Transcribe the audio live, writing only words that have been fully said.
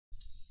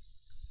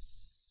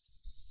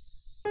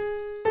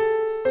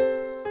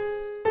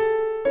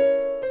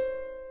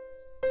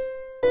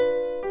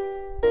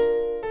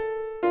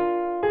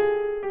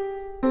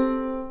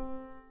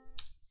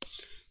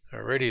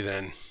Alrighty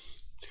then.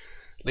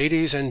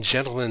 Ladies and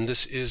gentlemen,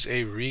 this is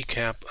a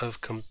recap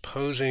of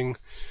composing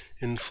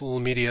in full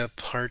media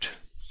part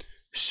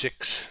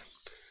 6.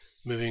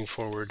 Moving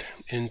forward.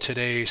 In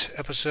today's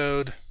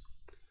episode,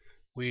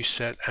 we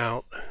set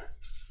out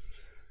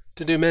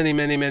to do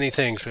many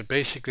things, but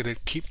basically to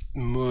keep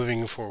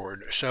moving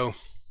forward. So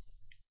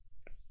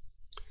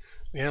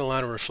we had a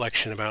lot of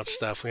reflection about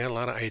stuff. We had a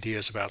lot of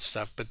ideas about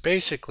stuff, but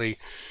basically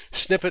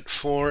snippet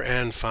 4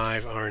 and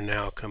 5 are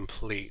now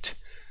complete.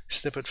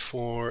 Snippet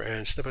 4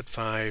 and snippet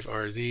 5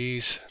 are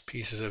these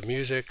pieces of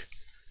music.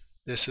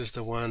 This is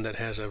the one that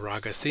has a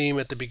raga theme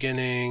at the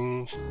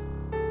beginning.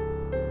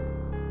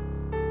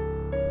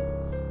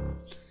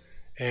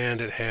 And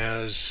it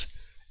has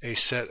a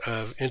set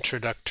of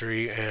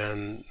introductory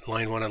and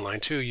line 1 and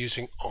line 2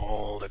 using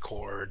all the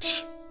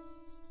chords.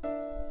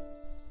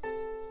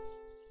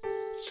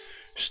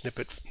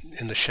 Snippet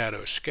in the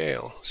shadow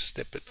scale.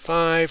 Snippet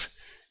 5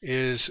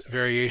 is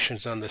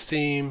variations on the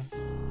theme.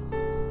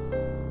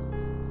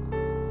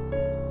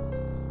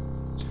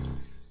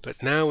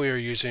 But now we are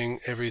using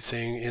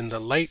everything in the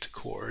light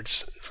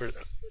chords for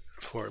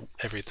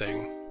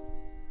everything.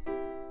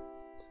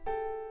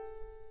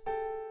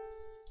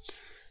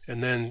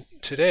 And then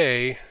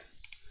today,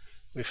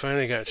 we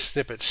finally got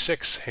snippet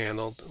 6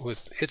 handled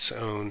with its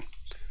own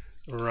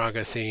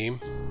raga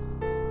theme.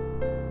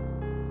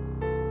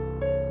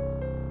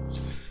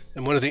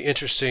 And one of the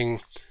interesting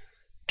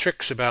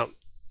tricks about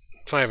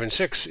 5 and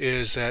 6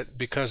 is that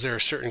because there are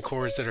certain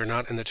chords that are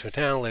not in the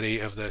tonality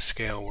of the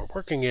scale we're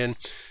working in,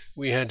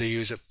 we had to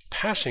use a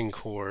passing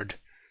chord.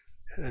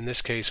 In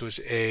this case was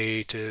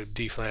A to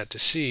D flat to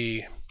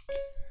C,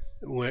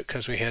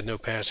 because we had no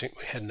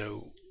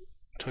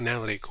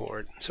tonality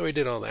chord. So we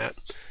did all that.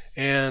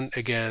 And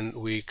again,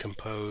 we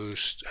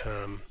composed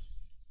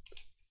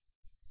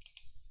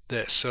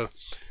this. So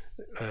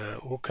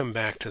we'll come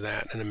back to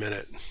that in a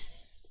minute.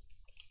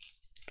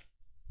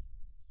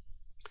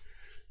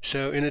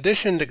 So in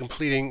addition to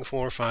completing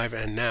 4, 5,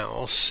 and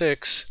now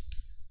 6,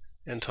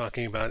 and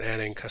talking about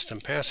adding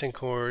custom passing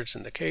chords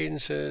and the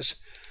cadences,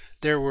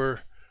 there were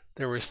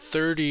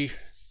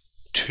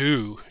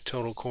 32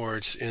 total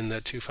chords in the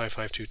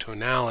 2552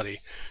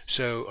 tonality.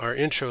 So our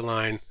intro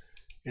line,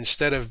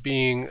 instead of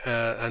being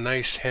a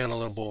nice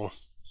handleable,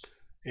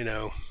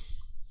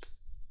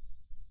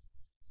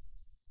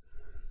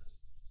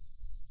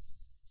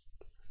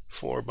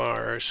 4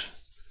 bars,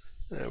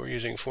 we're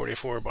using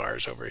 44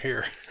 bars over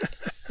here.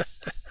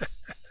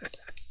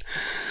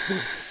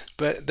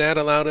 But that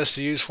allowed us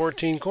to use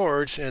 14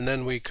 chords, and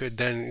then we could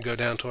then go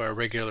down to our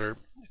regular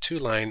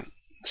 2-line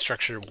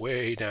structure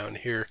way down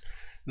here.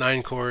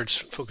 9 chords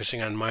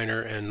focusing on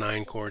minor and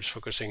 9 chords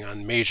focusing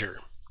on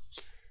major.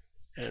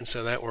 And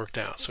so that worked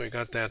out. So we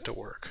got that to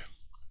work.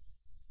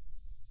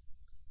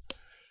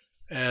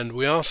 And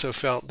we also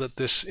felt that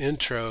this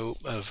intro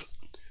of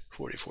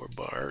 44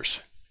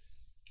 bars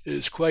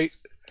is quite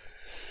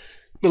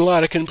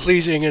melodic and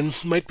pleasing and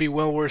might be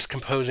well worth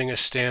composing a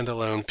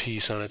standalone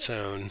piece on its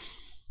own.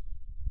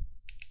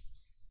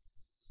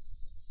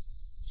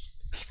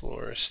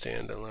 Explore a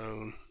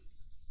standalone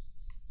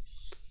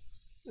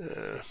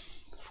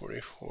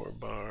 44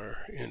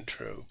 bar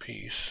intro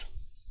piece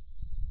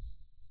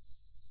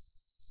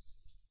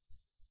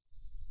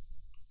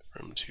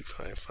from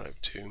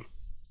 2552.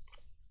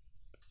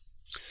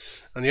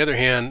 On the other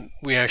hand,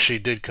 we actually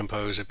did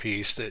compose a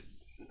piece that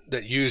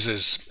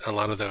uses a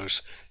lot of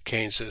those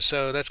cadences,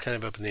 so that's kind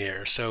of up in the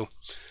air. So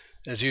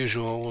as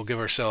usual, we'll give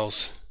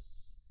ourselves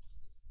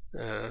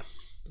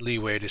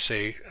leeway to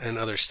say and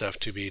other stuff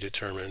to be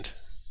determined.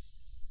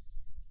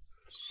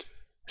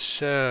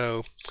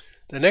 So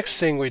the next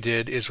thing we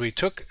did is we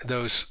took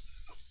those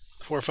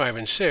 4, 5,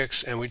 and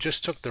 6, and we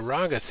just took the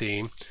raga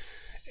theme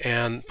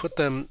and put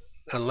them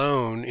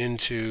alone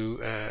into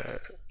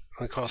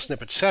we call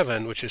snippet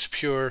 7, which is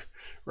pure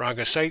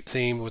raga sight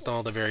theme with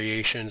all the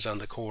variations on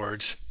the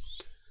chords,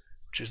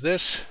 which is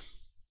this.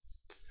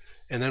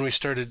 And then we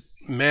started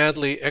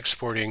madly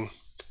exporting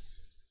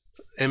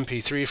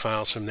MP3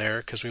 files from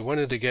there because we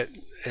wanted to get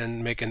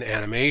and make an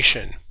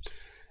animation.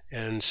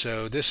 And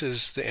so this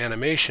is the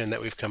animation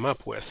that we've come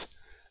up with.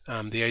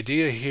 The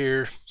idea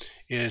here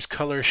is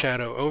color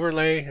shadow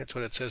overlay. That's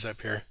what it says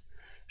up here.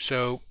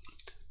 So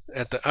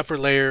at the upper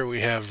layer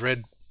we have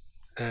red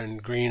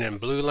and green and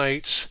blue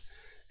lights,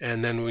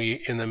 and then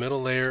in the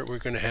middle layer we're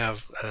going to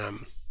have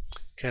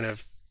kind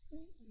of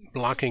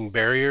blocking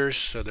barriers.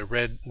 So the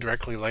red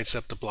directly lights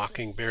up the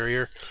blocking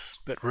barrier,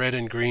 but red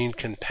and green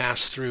can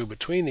pass through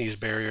between these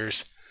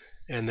barriers,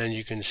 and then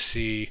you can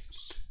see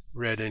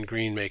red and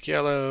green make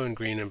yellow, and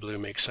green and blue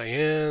make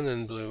cyan,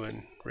 and blue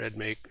and red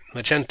make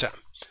magenta.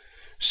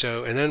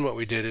 So, and then what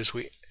we did is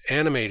we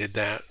animated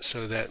that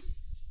so that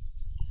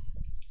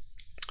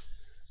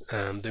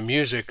the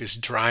music is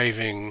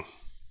driving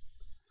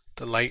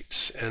the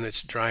lights, and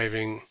it's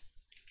driving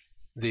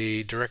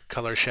the direct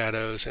color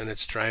shadows, and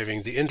it's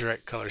driving the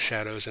indirect color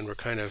shadows, and we're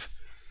kind of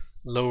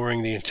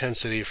lowering the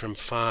intensity from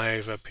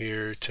 5 up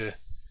here to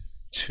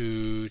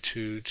 2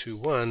 to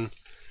 1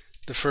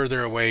 the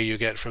further away you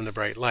get from the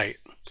bright light.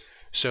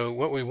 So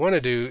what we want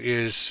to do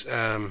is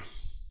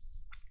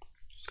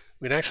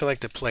we'd actually like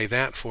to play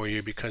that for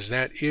you, because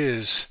that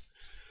is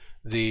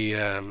the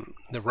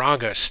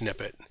raga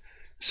snippet.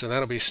 So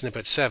that'll be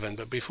snippet 7.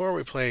 But before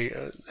we play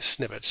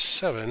snippet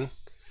 7,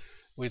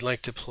 we'd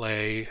like to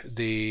play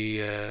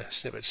the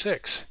snippet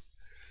 6.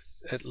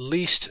 At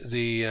least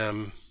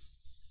the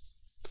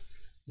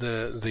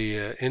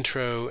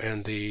intro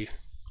and the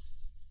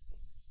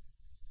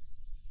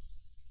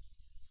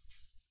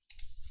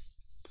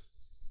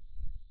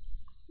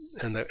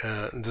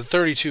the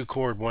 32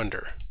 chord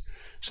wonder.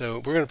 So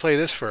we're going to play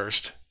this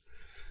first,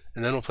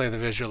 and then we'll play the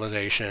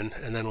visualization,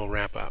 and then we'll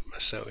wrap up.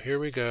 So here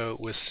we go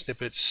with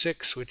snippet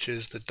 6, which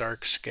is the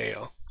dark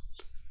scale.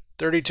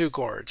 32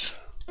 chords.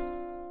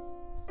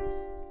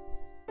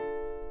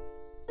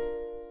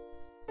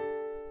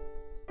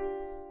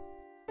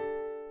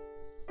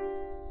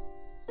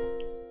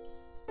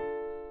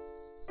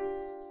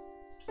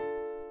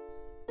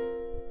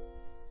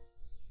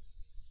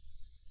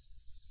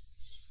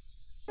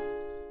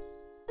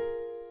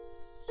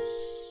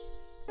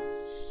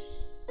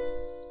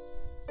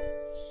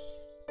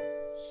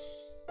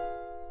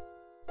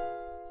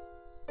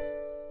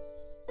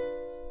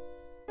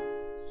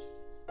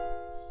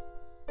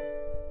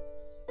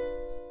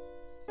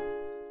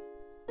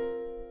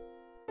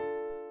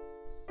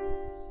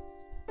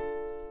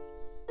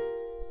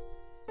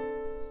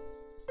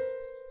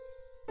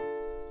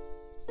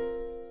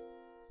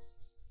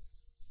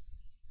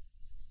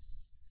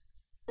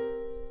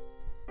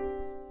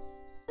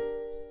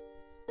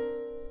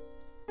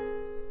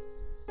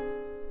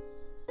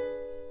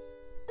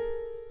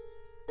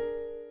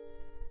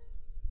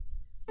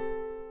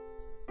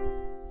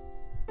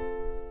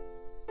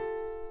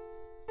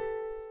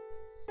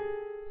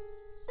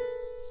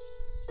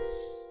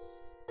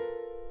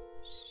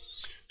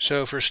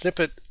 So for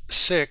snippet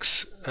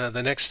 6,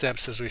 the next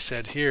steps, as we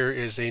said here,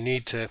 is they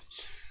need to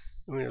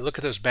look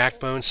at those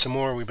backbones some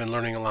more. We've been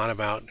learning a lot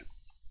about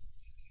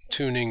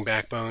tuning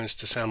backbones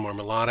to sound more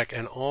melodic,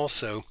 and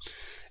also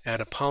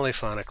add a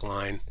polyphonic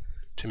line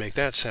to make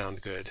that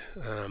sound good.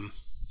 You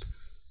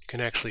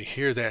can actually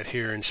hear that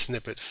here in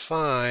snippet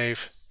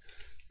 5.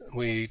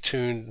 We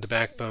tuned the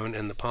backbone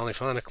and the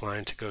polyphonic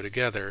line to go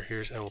together.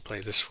 I will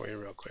play this for you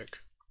real quick.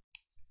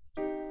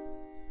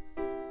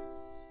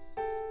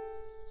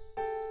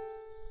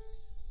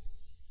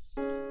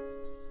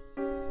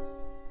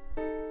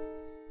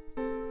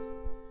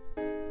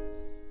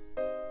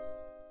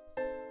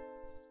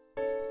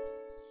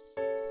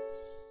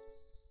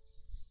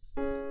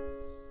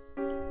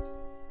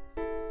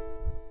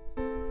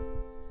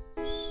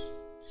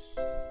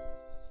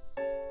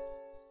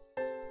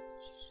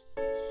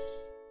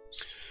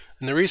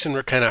 And the reason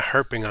we're kind of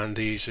harping on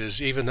these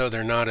is, even though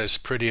they're not as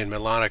pretty and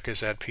melodic as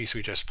that piece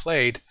we just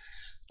played,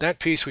 that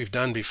piece we've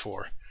done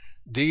before.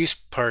 These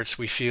parts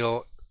we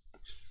feel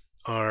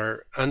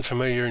are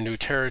unfamiliar, new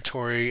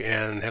territory,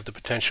 and have the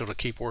potential to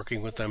keep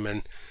working with them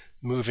and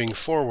moving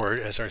forward,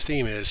 as our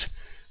theme is,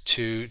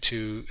 to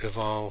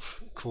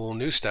evolve cool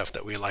new stuff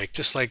that we like.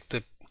 Just like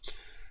the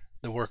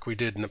work we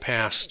did in the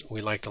past,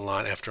 we liked a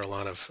lot after a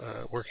lot of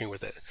working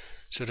with it.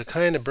 So to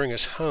kind of bring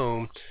us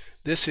home,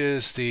 this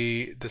is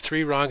the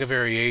 3 raga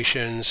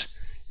variations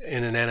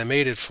in an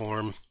animated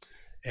form,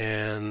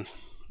 and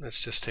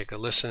let's just take a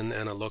listen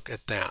and a look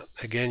at that.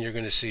 Again, you're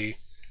going to see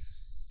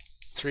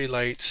 3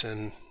 lights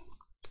and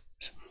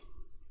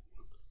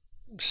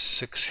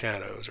 6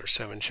 shadows, or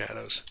 7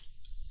 shadows.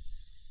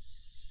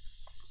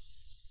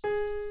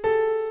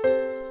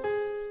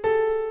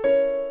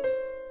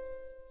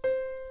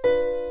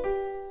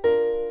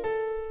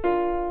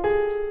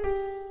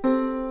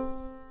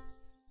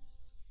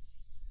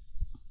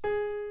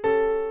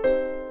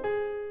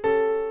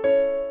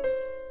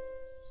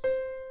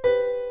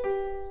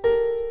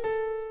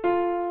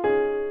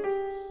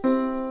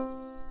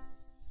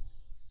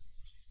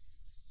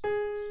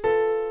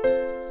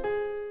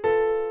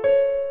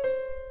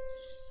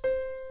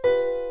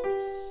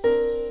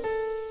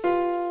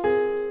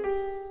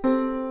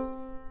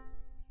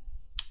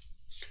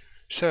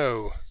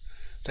 So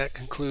that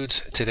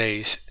concludes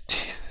today's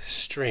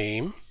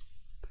stream.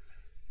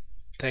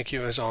 Thank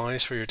you as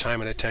always for your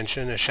time and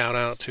attention. A shout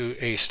out to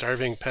A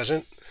Starving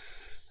Peasant.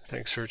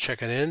 Thanks for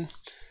checking in,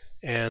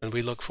 and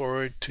we look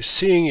forward to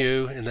seeing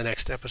you in the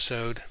next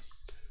episode.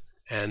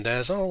 And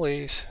as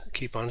always,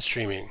 keep on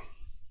streaming.